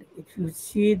 and if you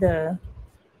see the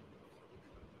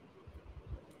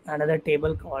another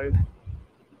table called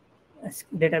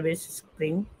database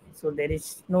spring, so there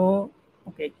is no,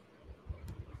 okay,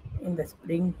 in the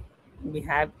spring we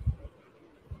have,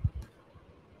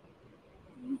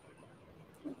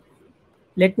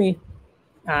 let me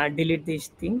delete this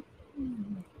thing,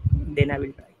 then I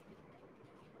will try.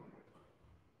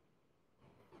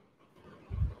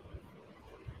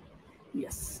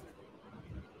 Yes.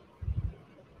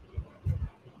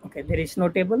 Okay, there is no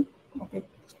table. Okay,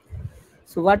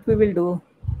 so what we will do,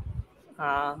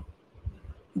 uh,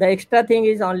 the extra thing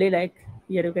is only like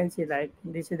here you can see like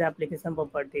this is the application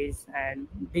properties, and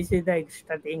this is the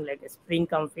extra thing like a spring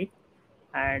config,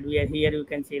 and we are here you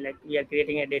can see like we are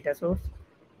creating a data source,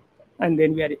 and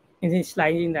then we are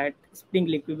initializing that spring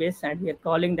liquibase, and we are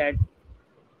calling that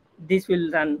this will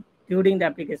run during the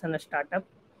application startup.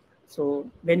 So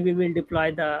when we will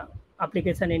deploy the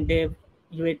application in dev,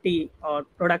 UAT or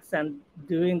production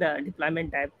during the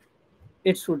deployment type,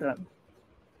 it should run.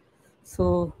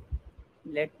 So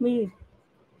let me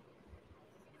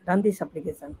run this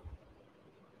application,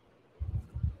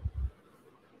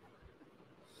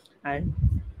 and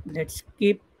let's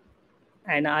keep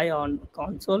an eye on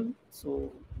console.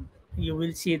 So you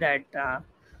will see that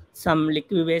some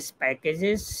Liquibase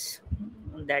packages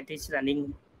that is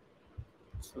running.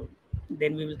 So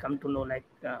then we will come to know like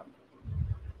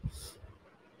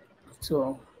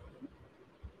so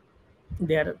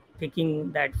they are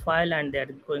picking that file and they are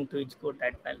going to export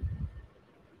that file.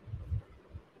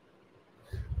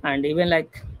 And even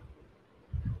like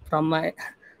from my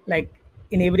like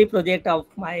in every project of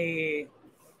my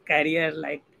career,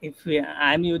 like if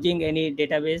I'm using any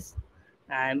database,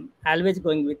 I'm always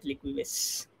going with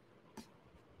Liquibase.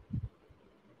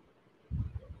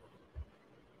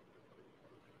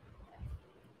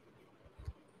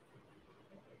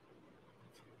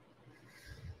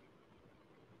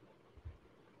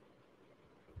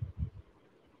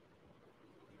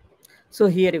 So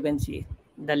here you can see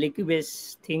the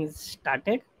Liquibase things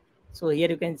started. So here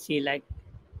you can see like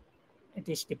it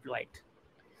is deployed.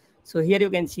 So here you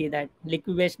can see that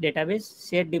Liquibase database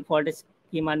set default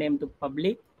schema name to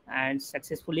public and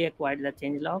successfully acquired the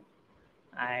changelog.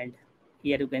 And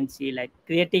here you can see like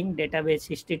creating database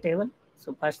history table.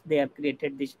 So first they have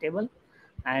created this table,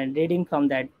 and reading from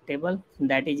that table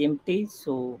that is empty.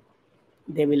 So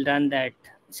they will run that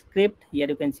script. Here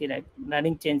you can see like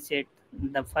running change set,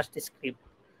 the first script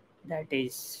that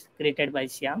is created by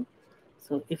Siam.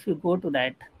 So if you go to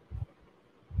that,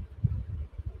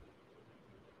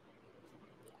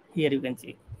 here you can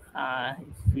see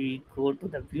if we go to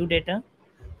the view data,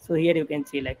 so here you can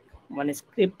see like one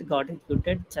script got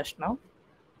executed just now,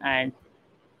 and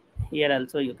here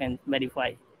also you can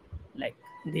verify like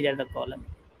these are the column.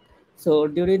 So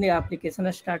during the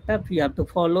application startup you have to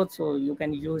follow, so you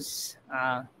can use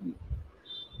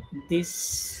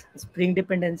this spring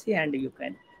dependency and you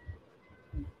can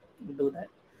do that.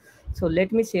 So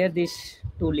let me share this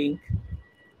two link.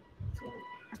 So,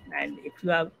 and if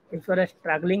you are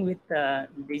struggling with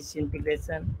this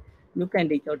integration, you can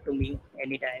reach out to me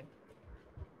anytime.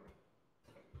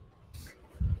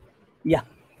 Yeah,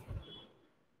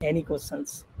 any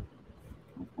questions?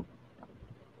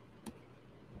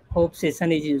 Hope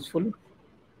session is useful.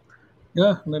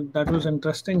 Yeah, that was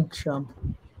interesting, Sham.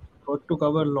 Got to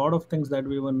cover a lot of things that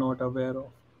we were not aware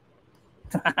of.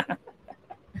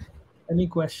 Any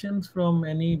questions from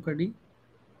anybody?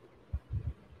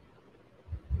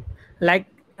 Like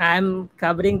I'm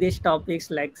covering these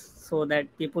topics like so that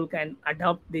people can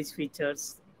adopt these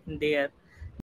features in their